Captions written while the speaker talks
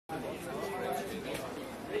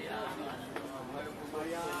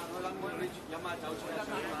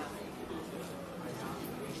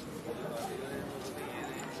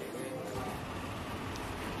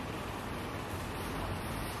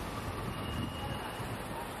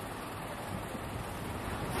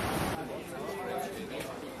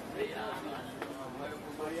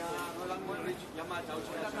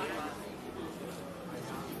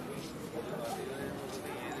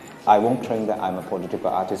I won't claim that I'm a political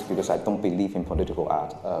artist because I don't believe in political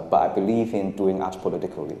art, but I believe in doing art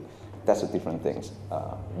politically. That's a different thing.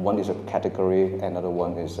 One is a category, another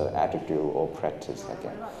one is an attitude or practice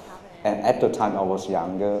again. And at the time I was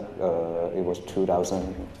younger, it was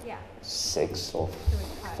 2006 or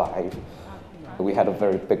 5. We had a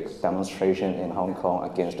very big demonstration in Hong Kong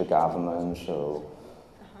against the government, so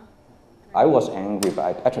I was angry, but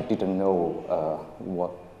I actually didn't know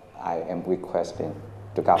what I am requesting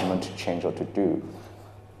the government to change or to do.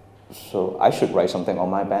 So I should write something on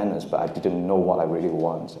my banners, but I didn't know what I really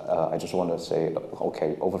want. I just want to say,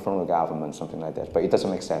 okay, overthrow the government, something like that, but it doesn't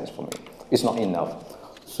make sense for me. It's not enough.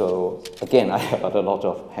 So again, I had a lot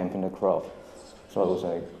of hand in the craft. So I was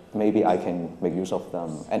like, maybe I can make use of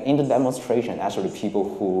them. And in the demonstration, actually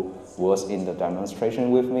people who was in the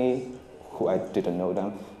demonstration with me, who I didn't know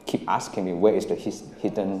them, keep asking me, where is the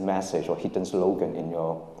hidden message or hidden slogan in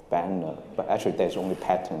your banner? But actually there's only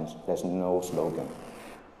patterns, there's no slogan.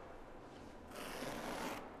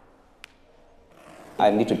 I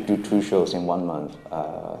need to do 2 shows in 1 month.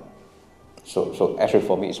 So actually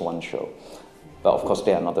for me it's 1 show. But of course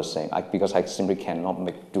they are not the same, because I simply cannot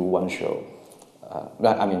do 1 show.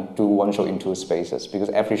 Do 1 show in 2 spaces, because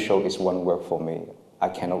every show is 1 work for me. I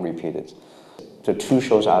cannot repeat it. The 2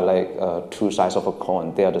 shows are like 2 sides of a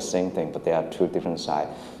coin. They are the same thing, but they are 2 different sides.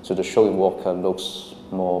 So the show in Walker looks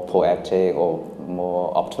more poetic or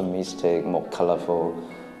more optimistic, more colorful,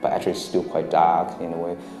 but actually it's still quite dark in a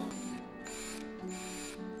way.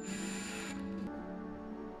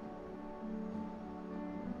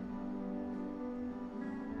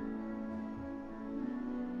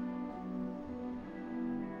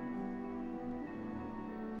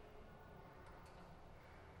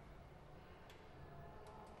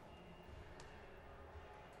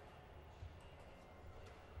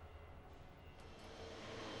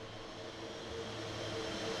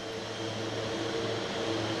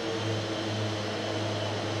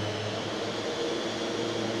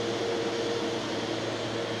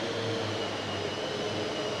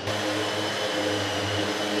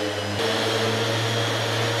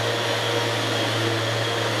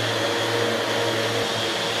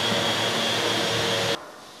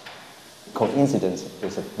 Coincidence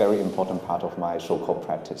is a very important part of my so-called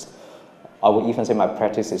practice. I would even say my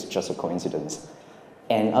practice is just a coincidence.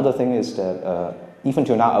 And other thing is that even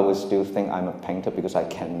till now I would still think I'm a painter because I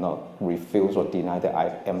cannot refuse or deny that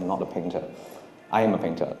I am not a painter. I am a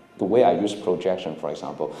painter. The way I use projection, for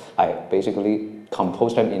example, I basically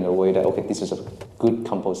compose them in a way that, okay, this is a good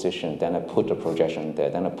composition, then I put the projection there,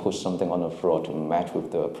 then I put something on the floor to match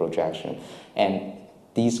with the projection. And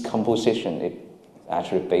this composition, it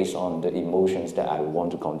actually based on the emotions that I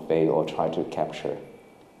want to convey or try to capture.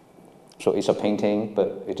 So it's a painting,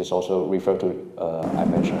 but it is also referred to, I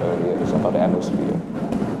mentioned earlier, it's about the atmosphere.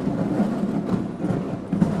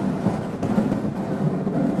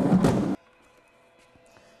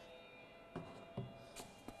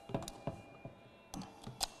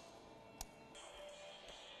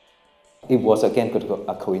 It was again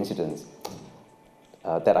a coincidence.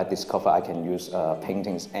 That I discovered I can use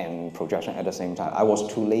paintings and projection at the same time. I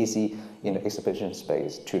was too lazy in the exhibition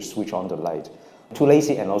space to switch on the light. Too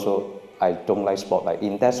lazy, and also I don't like spotlight.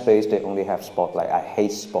 In that space, they only have spotlight. I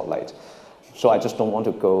hate spotlight. So I just don't want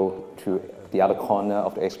to go to the other corner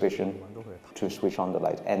of the exhibition to switch on the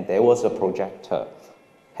light. And there was a projector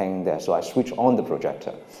hanging there, so I switched on the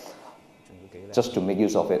projector just to make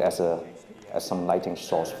use of it as some lighting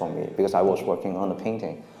source for me, because I was working on a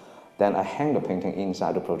painting. Then I hang the painting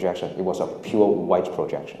inside the projection. It was a pure white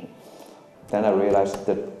projection. Then I realized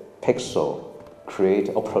the pixel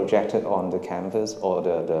created or projected on the canvas or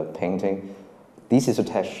the painting, this is the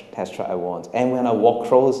texture I want. And when I walk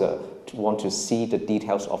closer to want to see the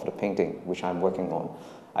details of the painting, which I'm working on,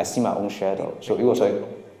 I see my own shadow. So it was like,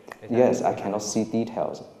 yes, I cannot see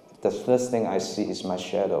details. The first thing I see is my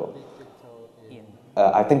shadow.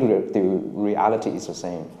 I think the reality is the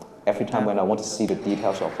same. Every time when I want to see the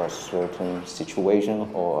details of a certain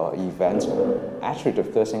situation or event, actually the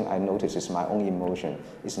first thing I notice is my own emotion,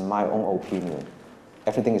 is my own opinion.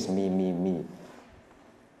 Everything is me, me, me.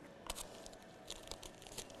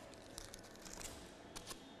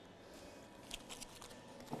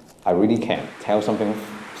 I really can tell something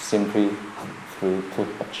simply to put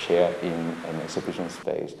a chair in an exhibition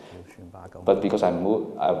space. But because I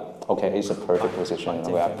moved, okay, it's a perfect position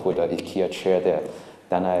where I put an IKEA chair there.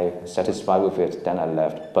 Then I satisfied with it, then I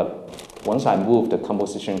left. But once I moved, the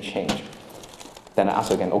composition changed. Then I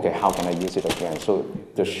asked again, okay, how can I use it again? So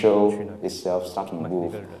the show itself started to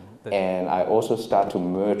move. And I also start to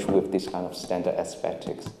merge with this kind of standard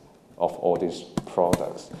aesthetics of all these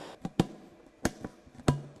products.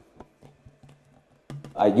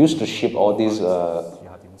 I used to ship all these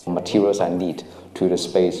materials I need to the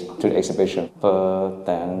space, to the exhibition, but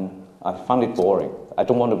then I found it boring. I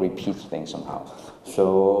don't want to repeat things somehow.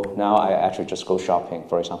 So now I actually just go shopping.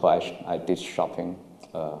 For example, I did shopping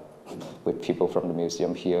with people from the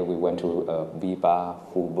museum here. We went to Viva,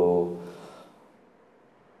 Hubo.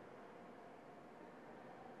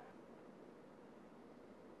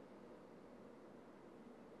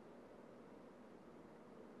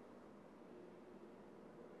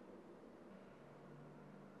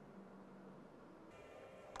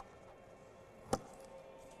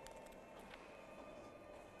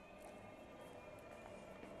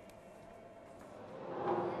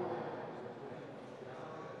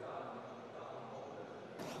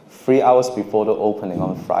 Three hours before the opening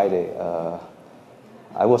on Friday,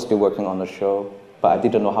 I was still working on the show, but I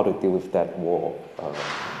didn't know how to deal with that wall.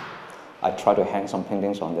 I tried to hang some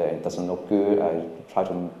paintings on there, it doesn't look good. I tried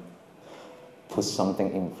to put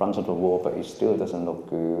something in front of the wall, but it still doesn't look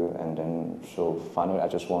good. And then, so finally, I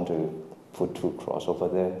just want to put two crosses over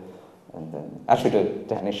there. And then, actually, the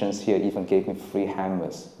technicians here even gave me free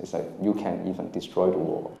hammers. It's like, you can even destroy the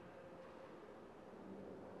wall.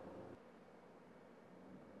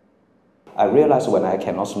 I realized when I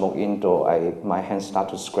cannot smoke indoor, my hands start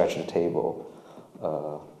to scratch the table.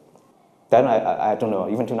 Then I don't know,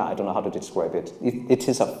 even tonight I don't know how to describe it. It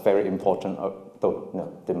is a very important,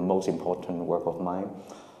 the most important work of mine.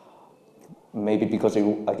 Maybe because, it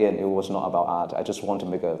was not about art. I just want to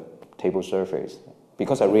make a table surface.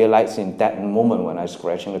 Because I realized in that moment when I'm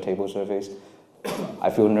scratching the table surface, I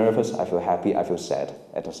feel nervous, I feel happy, I feel sad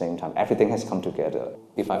at the same time. Everything has come together.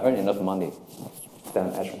 If I earn enough money,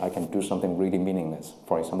 then actually I can do something really meaningless.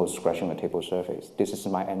 For example, scratching a table surface. This is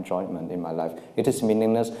my enjoyment in my life. It is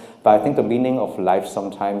meaningless, but I think the meaning of life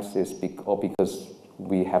sometimes is because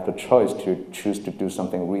we have the choice to choose to do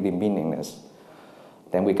something really meaningless.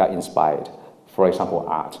 Then we got inspired. For example,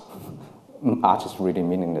 art. Art is really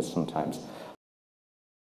meaningless sometimes.